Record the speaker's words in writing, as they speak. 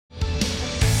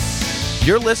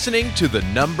You're listening to the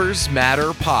Numbers Matter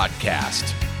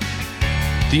podcast,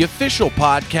 the official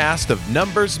podcast of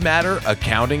Numbers Matter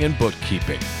Accounting and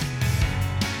Bookkeeping.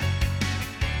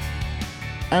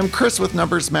 I'm Chris with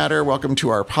Numbers Matter. Welcome to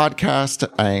our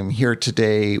podcast. I'm here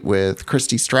today with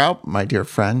Christy Straub, my dear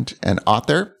friend and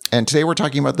author. And today we're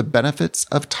talking about the benefits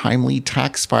of timely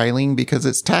tax filing because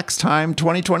it's tax time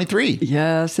 2023.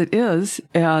 Yes, it is.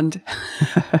 And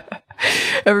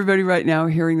everybody right now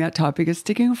hearing that topic is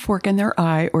sticking a fork in their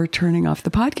eye or turning off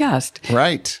the podcast.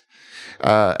 Right.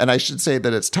 And I should say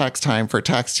that it's tax time for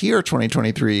tax year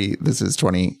 2023. This is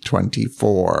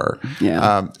 2024.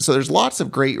 Yeah. So there's lots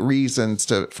of great reasons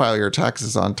to file your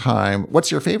taxes on time.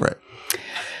 What's your favorite?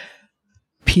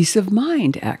 Peace of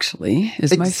mind, actually,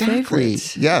 is my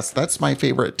favorite. Yes, that's my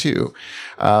favorite too.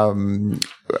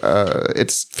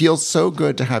 It feels so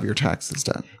good to have your taxes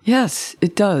done. Yes,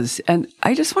 it does. And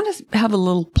I just want to have a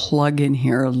little plug in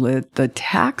here. The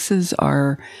taxes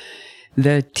are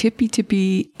the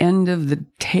tippy end of the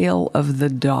tail of the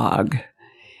dog.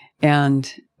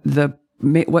 And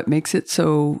what makes it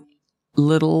so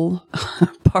little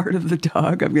part of the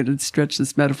dog, I'm going to stretch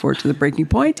this metaphor to the breaking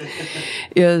point,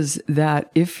 is that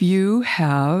if you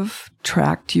have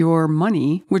tracked your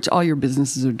money, which all your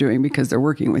businesses are doing because they're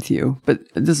working with you, but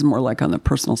this is more like on the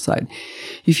personal side.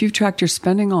 If you've tracked your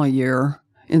spending all year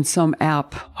in some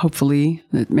app, hopefully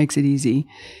that makes it easy,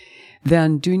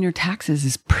 then doing your taxes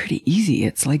is pretty easy.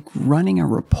 It's like running a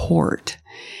report.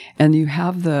 And you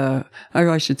have I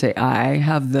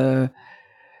have the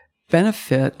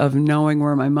benefit of knowing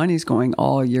where my money's going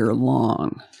all year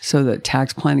long, so that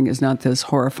tax planning is not this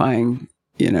horrifying,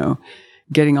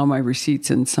 getting all my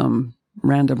receipts in some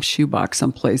random shoebox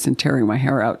someplace and tearing my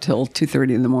hair out till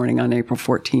 2:30 in the morning on April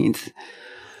 14th.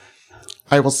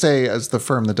 I will say, as the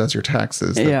firm that does your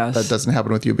taxes, that doesn't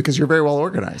happen with you because you're very well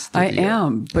organized. I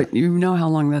am, but you know how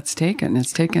long that's taken.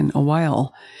 It's taken a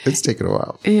while. It's taken a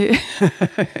while.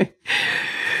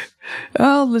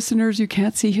 Well, listeners, you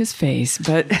can't see his face,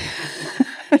 but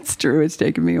it's true. It's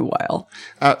taken me a while.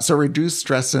 So reduce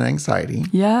stress and anxiety.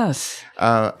 Yes.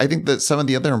 I think that some of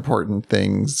the other important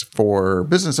things for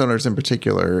business owners in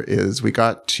particular is we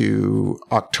got to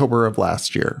October of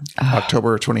last year,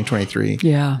 October of 2023,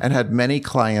 and had many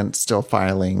clients still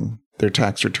filing their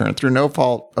tax return through no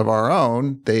fault of our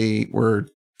own. They were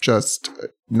just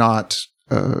not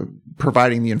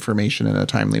providing the information in a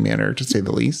timely manner, to say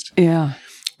the least. Yeah.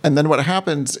 And then what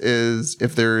happens is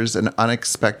if there's an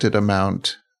unexpected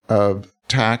amount of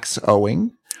tax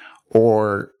owing,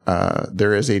 or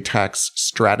there is a tax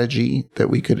strategy that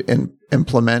we could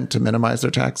implement to minimize their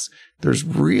tax, there's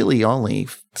really only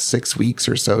 6 weeks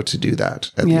or so to do that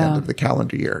at the end of the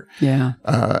calendar year. Yeah.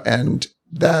 And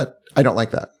that, I don't like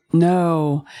that.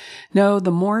 No, the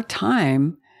more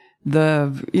time,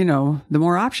 the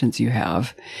more options you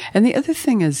have. And the other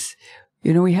thing is,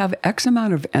 we have X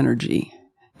amount of energy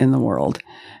in the world.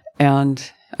 And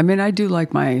I mean, I do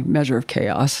like my measure of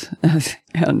chaos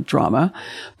and drama,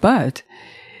 but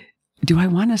do I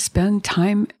want to spend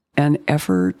time and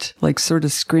effort, like sort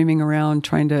of screaming around,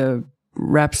 trying to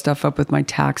wrap stuff up with my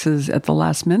taxes at the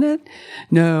last minute?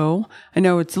 No. I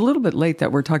know it's a little bit late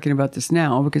that we're talking about this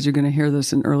now, because you're going to hear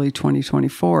this in early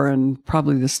 2024, and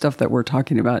probably the stuff that we're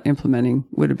talking about implementing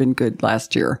would have been good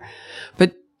last year.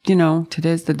 But,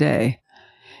 today's the day.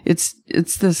 It's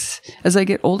this, as I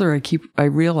get older, I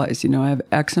realize, I have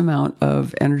X amount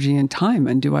of energy and time,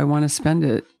 and do I want to spend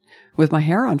it with my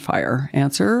hair on fire?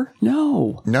 Answer,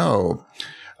 no. No.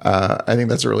 I think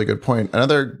that's a really good point.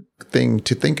 Another thing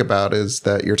to think about is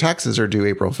that your taxes are due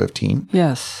April 15.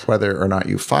 Yes. Whether or not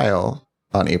you file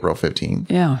on April 15.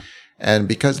 Yeah. And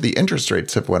because the interest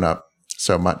rates have went up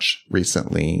so much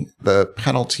recently, the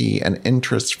penalty and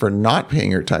interest for not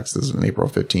paying your taxes on April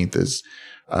 15th is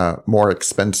more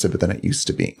expensive than it used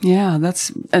to be. Yeah,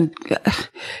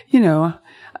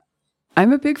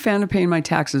 I'm a big fan of paying my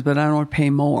taxes, but I don't want to pay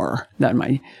more than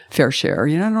my fair share.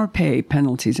 I don't want to pay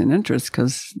penalties and interest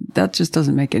because that just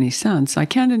doesn't make any sense. I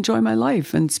can't enjoy my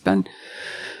life and spend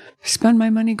my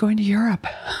money going to Europe.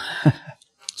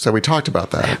 So we talked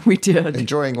about that. We did.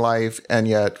 Enjoying life and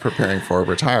yet preparing for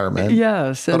retirement.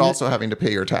 Yes. But also having to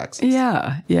pay your taxes.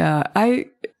 Yeah. I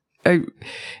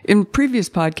in previous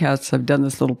podcasts, I've done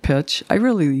this little pitch. I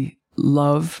really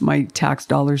love my tax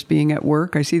dollars being at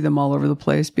work. I see them all over the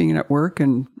place, being at work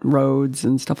and roads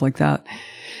and stuff like that.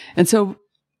 And so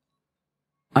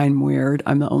I'm weird.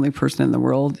 I'm the only person in the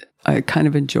world. I kind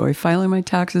of enjoy filing my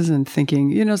taxes and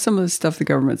thinking, some of the stuff the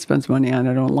government spends money on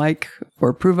I don't like or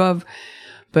approve of.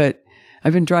 But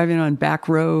I've been driving on back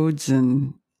roads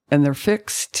and and they're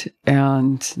fixed,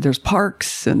 and there's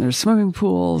parks and there's swimming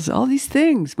pools, all these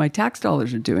things my tax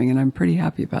dollars are doing. And I'm pretty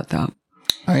happy about that.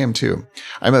 I am too.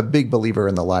 I'm a big believer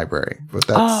in the library, but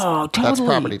that's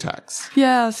property tax.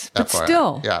 Yes, but FYI.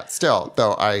 still. Yeah, still.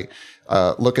 Though I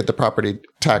look at the property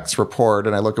tax report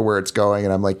and I look at where it's going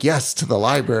and I'm like, yes, to the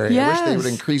library. Yes. I wish they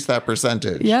would increase that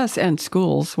percentage. Yes, and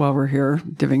schools while we're here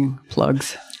giving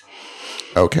plugs.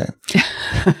 Okay.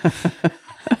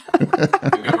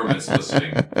 The government's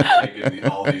listening. They give me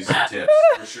all these tips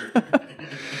for sure.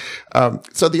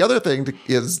 So the other thing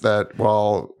is that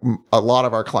while a lot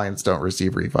of our clients don't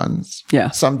receive refunds,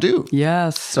 some do.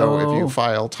 Yes. So if you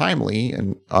file timely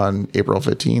and on April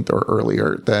 15th or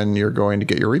earlier, then you're going to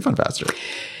get your refund faster.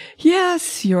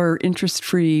 Yes, your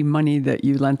interest-free money that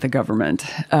you lent the government,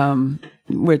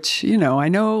 which, I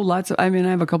know I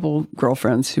have a couple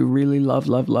girlfriends who really love,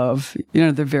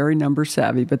 they're very number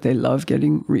savvy, but they love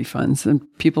getting refunds. And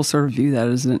people sort of view that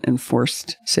as an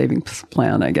enforced savings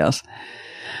plan, I guess.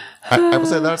 I would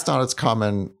say that's not as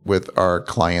common with our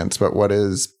clients, but what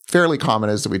is fairly common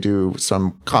is that we do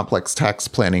some complex tax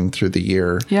planning through the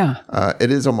year. Yeah.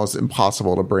 It is almost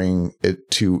impossible to bring it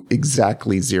to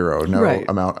exactly zero. No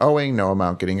amount owing, no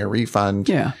amount getting a refund.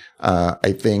 Yeah.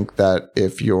 I think that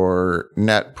if your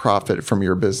net profit from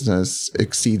your business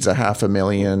exceeds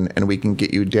 $500,000 and we can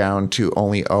get you down to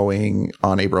only owing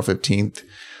on April 15th,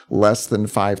 less than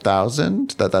 5,000,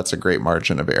 that's a great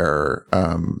margin of error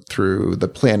through the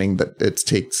planning that it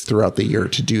takes throughout the year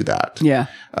to do that. Yeah.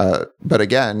 But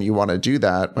again, you want to do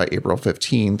that by April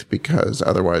 15th because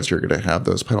otherwise you're going to have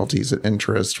those penalties and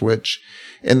interest, which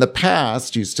in the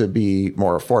past used to be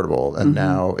more affordable, and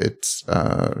now it's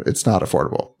not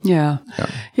affordable. Yeah.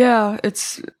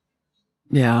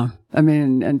 I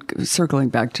mean, and circling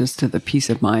back just to the peace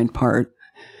of mind part,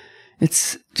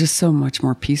 it's just so much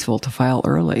more peaceful to file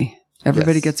early.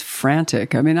 Everybody gets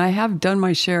frantic. I mean, I have done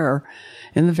my share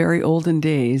in the very olden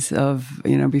days of,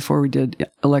 before we did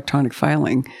electronic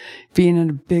filing, being in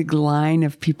a big line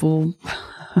of people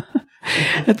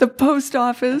at the post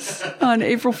office on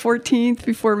April 14th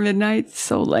before midnight.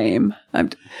 So lame.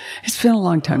 It's been a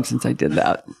long time since I did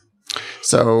that.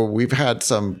 So we've had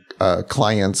some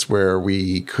clients where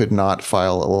we could not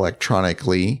file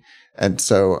electronically. And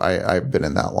so I've been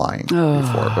in that line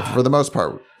before, but for the most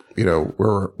part,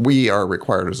 we are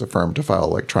required as a firm to file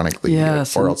electronically,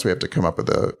 or else we have to come up with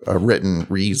a written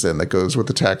reason that goes with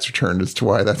the tax return as to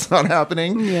why that's not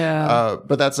happening. Yeah.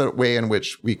 But that's a way in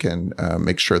which we can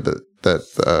make sure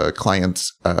that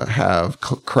clients have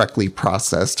correctly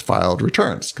processed filed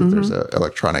returns because there's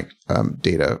electronic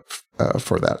data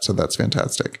for that. So that's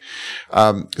fantastic.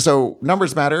 So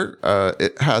numbers matter.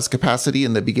 It has capacity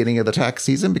in the beginning of the tax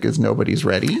season because nobody's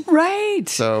ready. Right.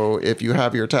 So if you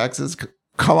have your taxes,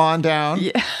 come on down.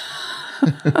 Yeah.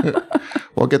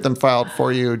 We'll get them filed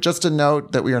for you. Just a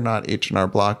note that we are not H&R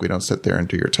Block. We don't sit there and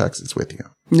do your taxes with you.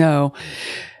 No.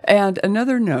 And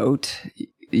another note,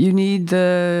 you need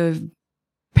the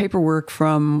paperwork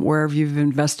from wherever you've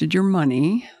invested your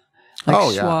money.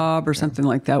 Like Schwab or something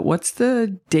like that. What's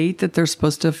the date that they're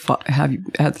supposed to have you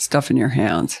had the stuff in your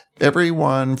hands?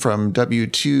 Everyone from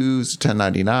W-2s to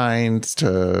 1099s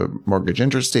to mortgage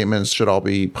interest statements should all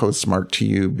be postmarked to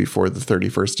you before the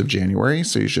 31st of January.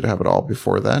 So you should have it all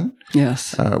before then.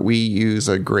 Yes. We use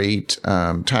a great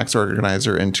tax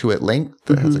organizer, Intuit Link,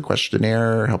 that has a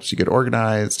questionnaire, helps you get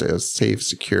organized, a safe,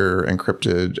 secure,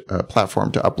 encrypted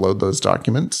platform to upload those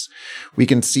documents. We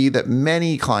can see that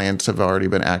many clients have already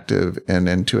been active in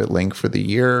Intuit Link for the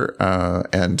year.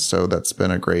 And so that's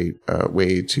been a great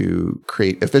way to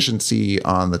create efficiency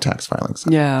on the tax filing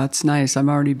side. Yeah, it's nice. I'm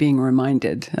already being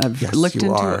reminded. I've looked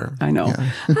into it. I know.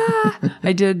 Yeah.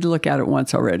 I did look at it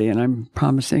once already, and I'm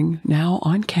promising now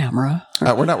on camera.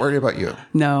 We're not worried about you.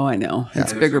 No, I know. Yeah.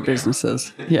 It's bigger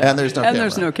businesses. Yeah. And there's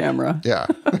no camera. Yeah.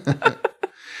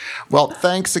 Well,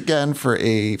 thanks again for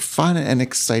a fun and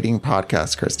exciting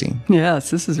podcast, Christy.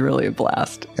 Yes, this is really a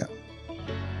blast. Yeah.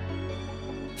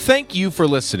 Thank you for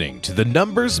listening to the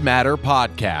Numbers Matter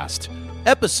podcast.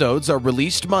 Episodes are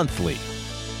released monthly.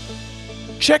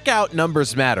 Check out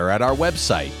Numbers Matter at our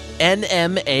website,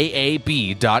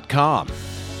 NMAAB.com.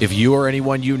 If you or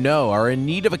anyone you know are in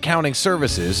need of accounting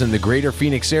services in the greater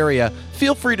Phoenix area,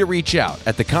 feel free to reach out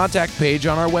at the contact page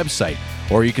on our website,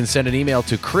 or you can send an email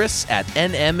to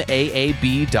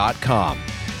chris@nmaab.com.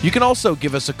 You can also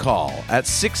give us a call at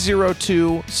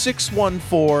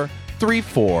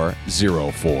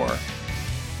 602-614-3404.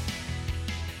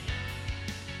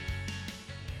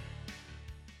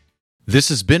 This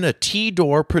has been a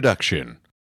T-Door production.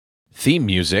 Theme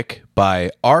music by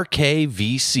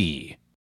RKVC.